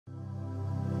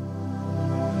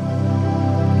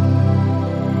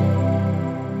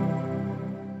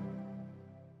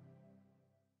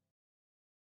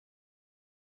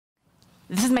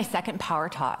This is my second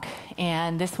PowHERtalk,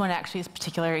 and this one actually is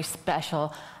particularly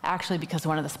special, actually because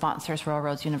one of the sponsors, Royal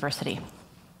Roads University.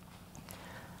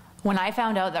 When I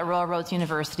found out that Royal Roads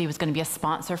University was going to be a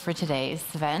sponsor for today's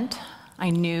event, I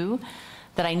knew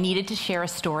that I needed to share a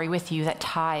story with you that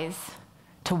ties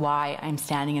to why I'm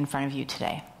standing in front of you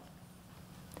today.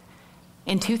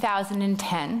 In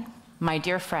 2010, my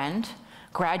dear friend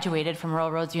graduated from Royal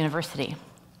Roads University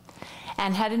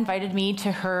and had invited me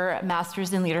to her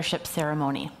Master's in Leadership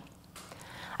ceremony.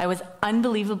 I was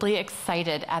unbelievably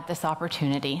excited at this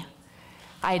opportunity.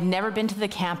 I had never been to the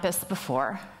campus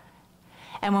before,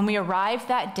 and when we arrived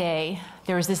that day,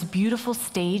 there was this beautiful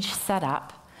stage set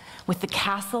up with the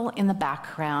castle in the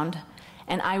background,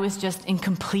 and I was just in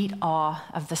complete awe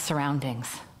of the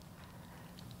surroundings.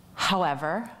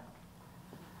 However,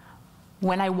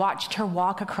 when I watched her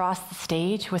walk across the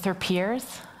stage with her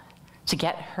peers to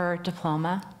get her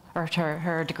diploma, or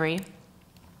her degree,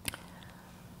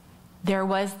 there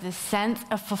was this sense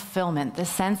of fulfillment, this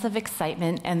sense of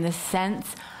excitement, and this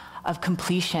sense of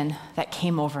completion that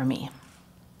came over me.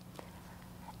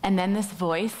 And then this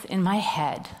voice in my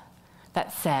head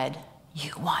that said,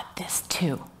 "You want this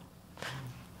too."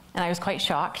 And I was quite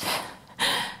shocked.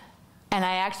 And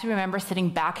I actually remember sitting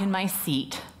back in my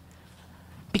seat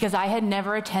because I had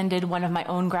never attended one of my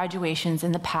own graduations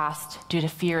in the past due to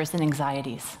fears and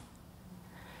anxieties.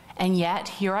 And yet,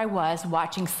 here I was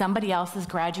watching somebody else's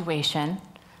graduation,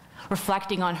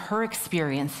 reflecting on her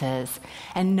experiences,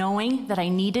 and knowing that I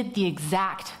needed the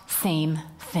exact same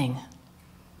thing.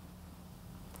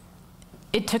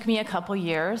 It took me a couple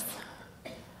years,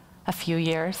 a few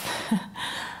years,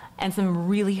 and some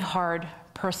really hard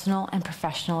personal and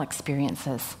professional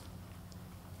experiences.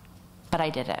 But I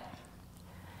did it.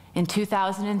 In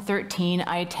 2013,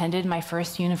 I attended my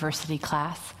first university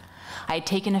class. I had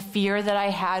taken a fear that I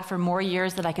had for more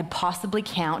years than I could possibly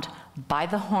count by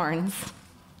the horns.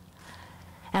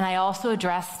 And I also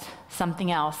addressed something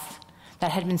else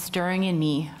that had been stirring in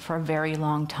me for a very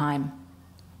long time.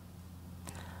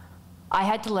 I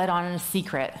had to let on a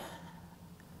secret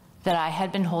that I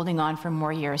had been holding on for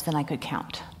more years than I could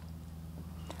count.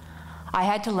 I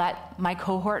had to let my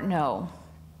cohort know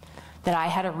that I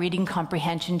had a reading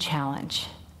comprehension challenge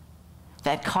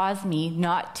that caused me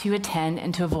not to attend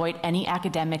and to avoid any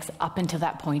academics up until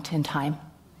that point in time.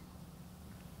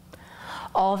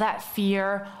 All that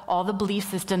fear, all the belief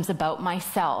systems about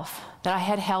myself that I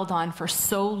had held on for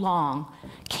so long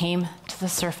came to the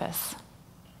surface.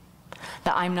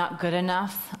 That I'm not good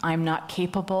enough, I'm not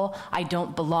capable, I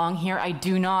don't belong here, I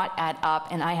do not add up,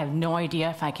 and I have no idea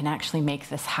if I can actually make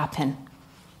this happen.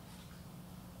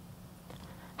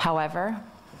 However,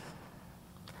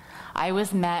 I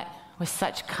was met with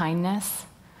such kindness,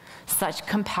 such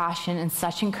compassion, and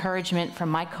such encouragement from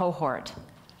my cohort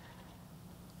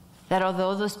that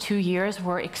although those 2 years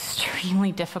were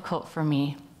extremely difficult for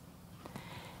me,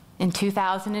 in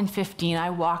 2015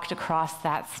 I walked across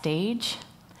that stage,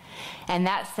 and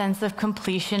that sense of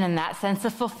completion and that sense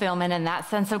of fulfillment and that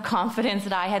sense of confidence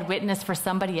that I had witnessed for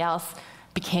somebody else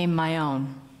became my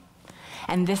own.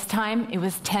 And this time it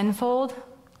was tenfold.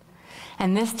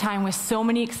 And this time with so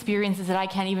many experiences that I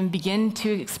can't even begin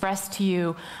to express to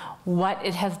you what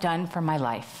it has done for my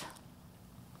life.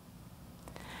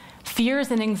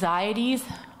 Fears and anxieties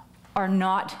are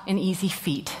not an easy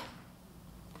feat.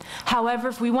 However,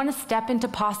 if we want to step into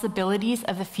possibilities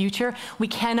of the future, we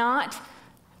cannot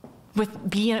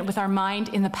be with our mind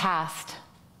in the past.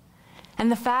 And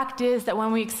the fact is that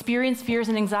when we experience fears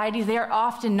and anxieties, they are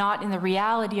often not in the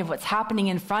reality of what's happening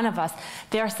in front of us.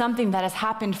 They are something that has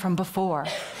happened from before.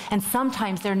 And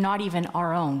sometimes they're not even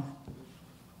our own.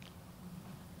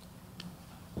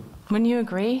 Wouldn't you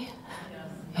agree?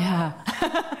 Yes. Yeah.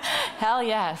 Hell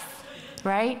yes,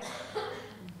 right?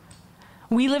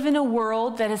 We live in a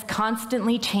world that is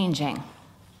constantly changing.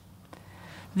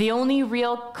 The only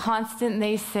real constant,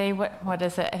 they say, what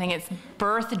is it? I think it's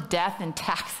birth, death, and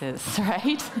taxes,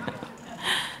 right?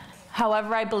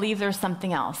 However, I believe there's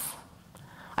something else.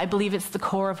 I believe it's the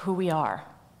core of who we are.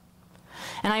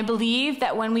 And I believe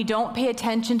that when we don't pay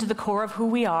attention to the core of who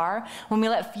we are, when we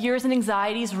let fears and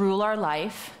anxieties rule our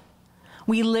life,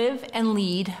 we live and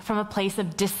lead from a place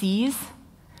of dis-ease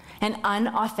and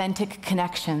unauthentic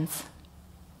connections.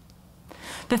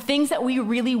 The things that we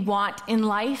really want in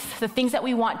life, the things that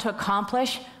we want to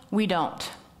accomplish, we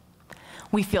don't.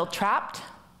 We feel trapped,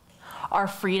 our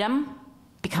freedom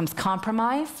becomes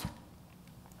compromised,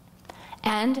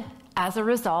 and as a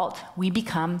result, we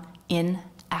become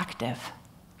inactive.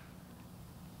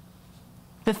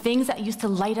 The things that used to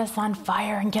light us on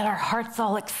fire and get our hearts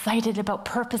all excited about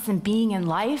purpose and being in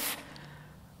life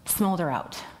smolder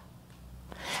out.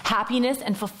 Happiness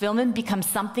and fulfillment become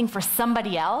something for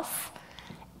somebody else,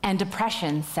 and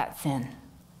depression sets in.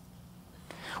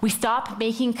 We stop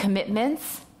making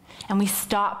commitments, and we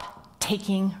stop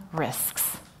taking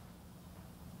risks.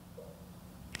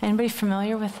 Anybody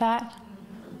familiar with that?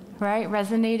 Right?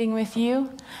 Resonating with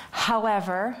you?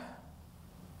 However,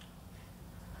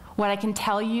 what I can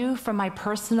tell you from my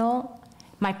personal,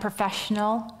 my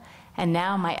professional, and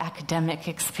now my academic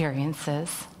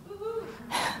experiences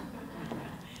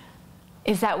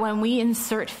is that when we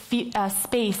insert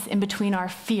space in between our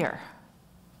fear,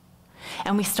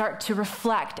 and we start to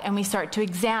reflect, and we start to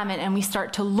examine, and we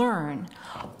start to learn,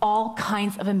 all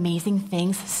kinds of amazing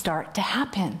things start to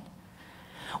happen.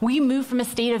 We move from a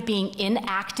state of being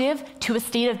inactive to a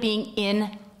state of being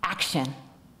in action.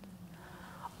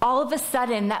 All of a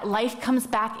sudden, that life comes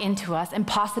back into us and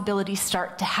possibilities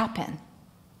start to happen.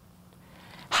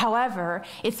 However,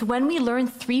 it's when we learn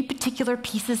 3 particular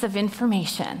pieces of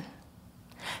information,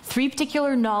 3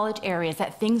 particular knowledge areas,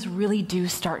 that things really do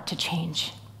start to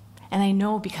change. And I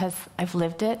know because I've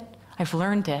lived it, I've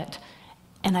learned it,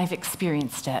 and I've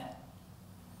experienced it.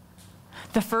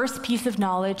 The first piece of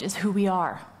knowledge is who we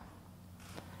are.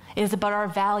 It is about our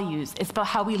values. It's about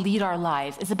how we lead our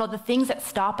lives. It's about the things that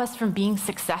stop us from being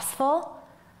successful.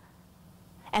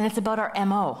 And it's about our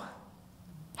MO,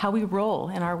 how we roll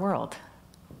in our world.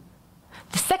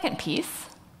 The second piece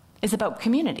is about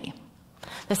community.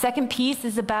 The second piece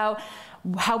is about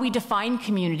how we define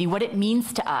community, what it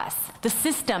means to us, the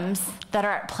systems that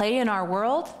are at play in our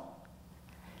world,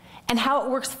 and how it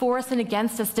works for us and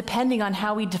against us depending on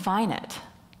how we define it.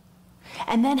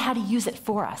 And then how to use it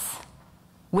for us,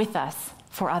 with us,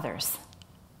 for others.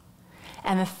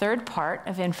 And the third part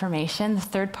of information, the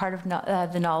third part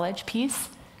of the knowledge piece,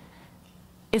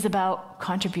 is about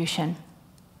contribution.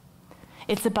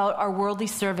 It's about our worldly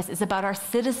service. It's about our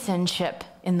citizenship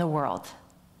in the world.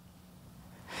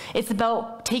 It's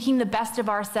about taking the best of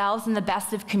ourselves and the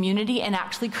best of community and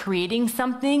actually creating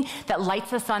something that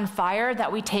lights us on fire,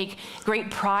 that we take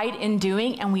great pride in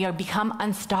doing, and we become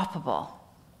unstoppable.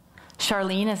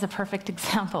 Charlene is a perfect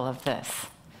example of this.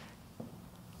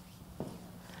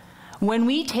 When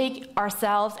we take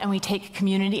ourselves and we take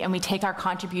community and we take our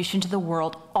contribution to the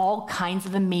world, all kinds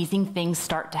of amazing things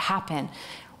start to happen.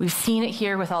 We've seen it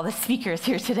here with all the speakers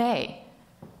here today.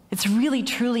 It's really,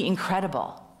 truly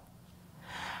incredible.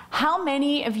 How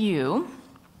many of you,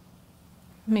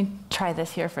 let me try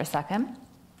this here for a second.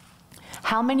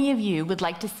 How many of you would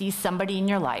like to see somebody in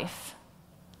your life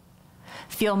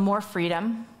feel more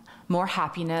freedom, more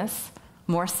happiness,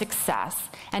 more success,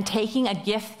 and taking a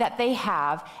gift that they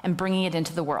have and bringing it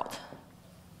into the world?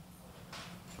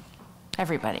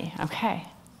 Everybody, okay.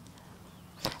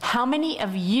 How many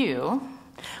of you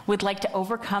would like to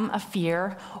overcome a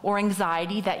fear or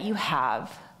anxiety that you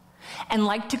have and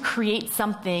like to create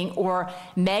something or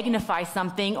magnify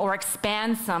something or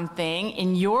expand something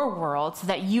in your world so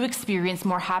that you experience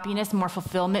more happiness, more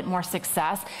fulfillment, more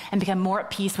success, and become more at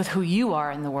peace with who you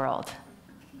are in the world?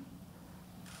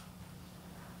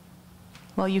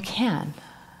 Well, you can.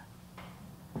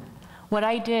 What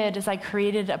I did is I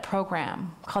created a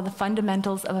program called the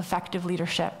Fundamentals of Effective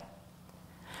Leadership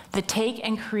that take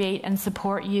and create and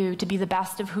support you to be the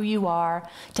best of who you are,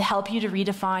 to help you to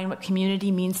redefine what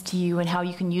community means to you and how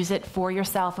you can use it for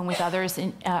yourself and with others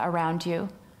around you,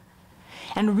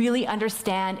 and really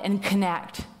understand and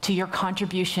connect to your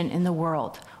contribution in the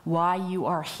world, why you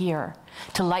are here,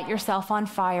 to light yourself on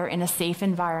fire in a safe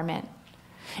environment.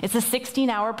 It's a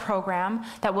 16-hour program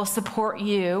that will support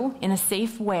you in a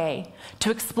safe way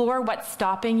to explore what's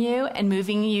stopping you and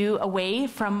moving you away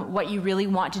from what you really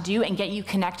want to do and get you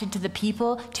connected to the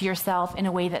people, to yourself, in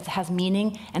a way that has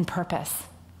meaning and purpose.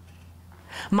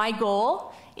 My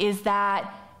goal is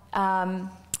that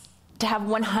to have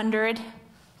 100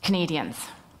 Canadians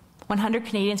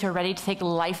who are ready to take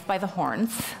life by the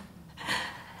horns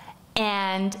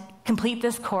and complete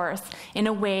this course in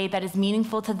a way that is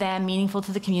meaningful to them, meaningful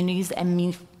to the communities, and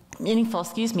meaningful,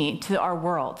 to our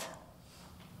world.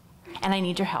 And I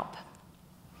need your help.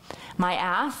 My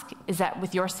ask is that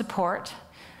with your support,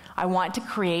 I want to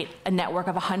create a network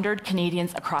of 100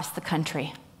 Canadians across the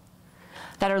country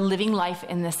that are living life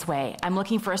in this way. I'm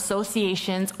looking for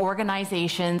associations,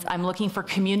 organizations, I'm looking for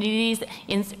communities,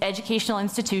 educational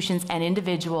institutions, and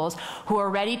individuals who are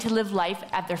ready to live life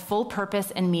at their full purpose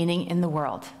and meaning in the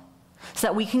world, so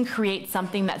that we can create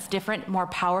something that's different, more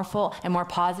powerful, and more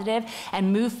positive,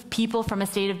 and move people from a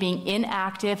state of being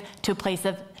inactive to a place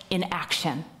of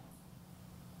inaction.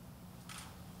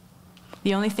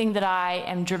 The only thing that I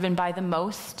am driven by the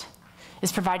most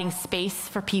is providing space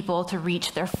for people to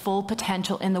reach their full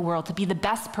potential in the world, to be the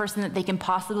best person that they can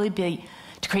possibly be,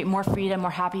 to create more freedom,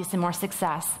 more happiness, and more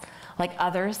success, like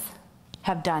others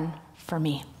have done for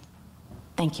me.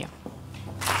 Thank you.